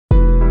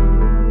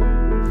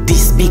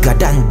bigger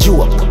than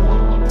joke.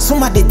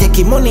 Somebody take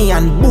him money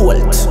and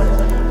bolt.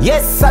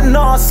 Yes I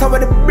know, so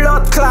with the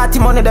blood clot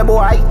money the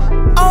boy.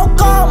 How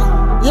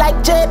come? Like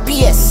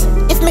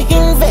JPS. If me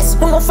invest,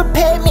 who no fi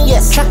pay me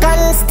yes. Track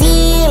and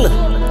steal.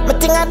 Me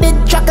think I did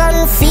track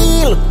and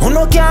feel. Who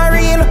no can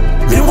real?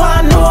 Me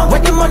want know where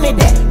the money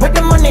there, where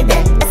the money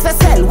there.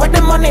 SSL, where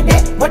the money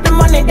there, where the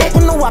money there.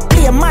 Who know I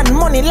play man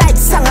money like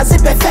sang as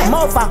if FM.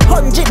 Over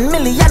 100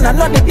 million, I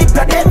know the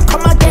diplo them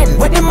come again.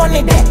 Where the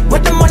money there,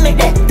 where the money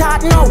there.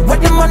 Thought now, where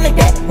the money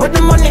there, where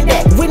the money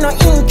there. We no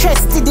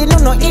interested in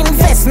no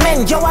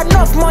investment. You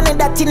enough money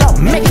that you know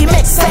make it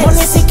make sense.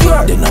 Money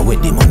secure. Then now where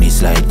the money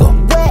slide go.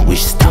 Where?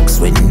 Which stocks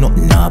when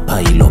nothing a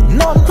pile up.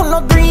 None who no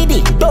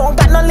greedy, don't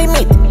got no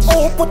limit.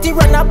 Oh, put it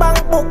on a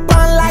bank book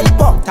and life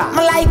up.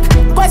 Me like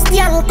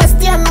question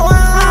no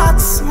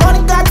ask.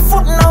 Money got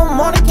foot now,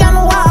 money can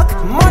walk.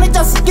 Money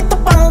just get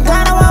up and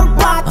gone one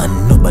part.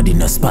 And nobody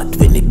no spot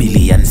when the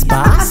billions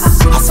pass.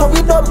 So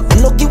we dumb,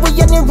 no give away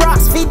any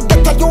rocks. Feed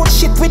get a youth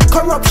shit with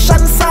corruption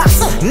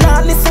sauce.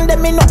 Now listen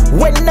them me know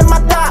when them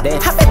attack.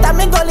 I better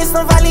me go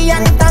listen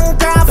Valiant and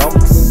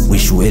Craft.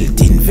 Wish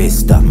wealth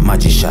investor,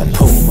 magician.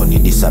 How money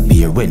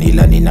disappear when it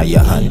land in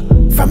your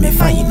hand. From me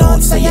find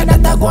out say you that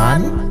a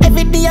gone.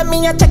 Every day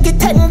me a check it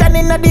 10 grand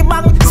in the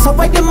bank. So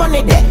where the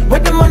money there? Where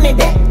the money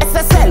there?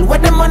 SSL, where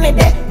the money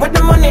there? Where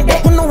the money there?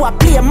 Who know I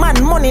play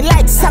man money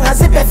like sang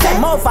as if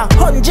FM. Over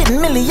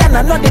 100 million,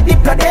 I know the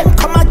diplo them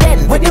come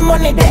again. Where the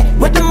money there?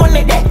 Where the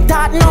money there?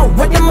 Thought now,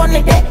 where the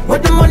money there? Where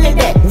the money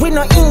there? We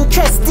no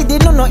interested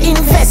in no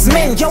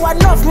investment. You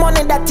enough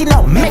money that you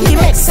know make it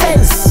make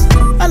sense.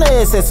 I know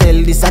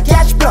SSL this a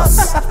cash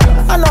plus.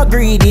 I no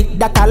greedy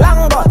that a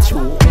long but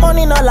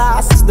money no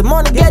last, the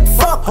money get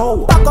fucked.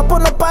 Back up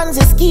on the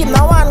Ponzi scheme,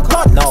 now one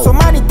cut.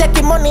 Somebody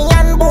taking money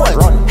and bolt.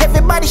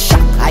 Everybody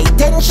shock, high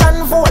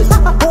tension volt.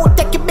 Who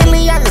take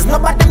billions,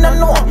 nobody no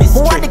know.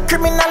 Who are the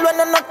criminal when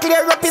no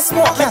clear up his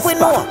smoke? If we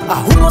know,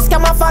 who knows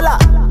scam a falla?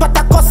 But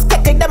a cost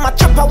keke them a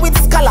chopper with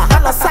scholar.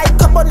 And a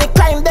psycho bunny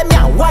climb them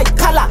ya white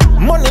collar.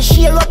 Money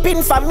share up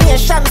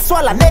information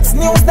swallow. Next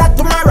news that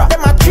tomorrow.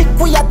 Them a trick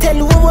we a tell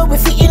we where we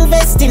fi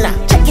invest in a.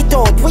 Check it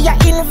out, we a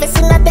invest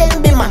in a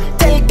them be man.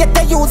 Tell get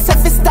the youth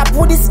if we stop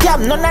with the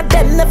scam. None of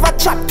them never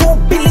chop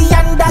 $2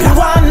 billion. You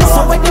want know?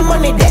 So where the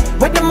money there?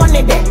 Where the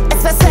money there?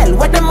 SSL,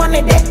 where the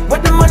money there? Where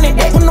the money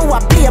there? Who know I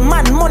play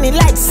man money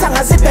like sang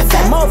as if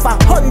FM. Over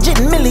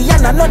 100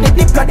 million, I know the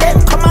diplo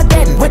them come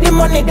again. Where the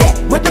money there?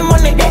 Where the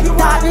money there?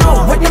 Thought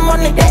no, where the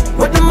money there?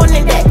 Where the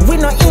money there? We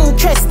no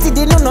interested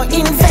in no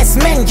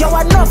investment. You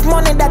enough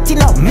money that you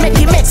know make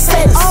it make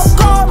sense. How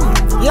come?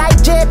 Like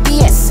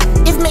JPS.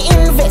 If me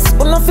invest,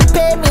 who no fi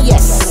pay me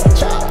yes.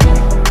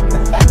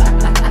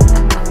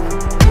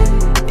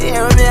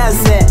 Hear me I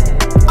say.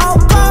 How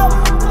come?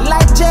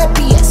 Like JPS.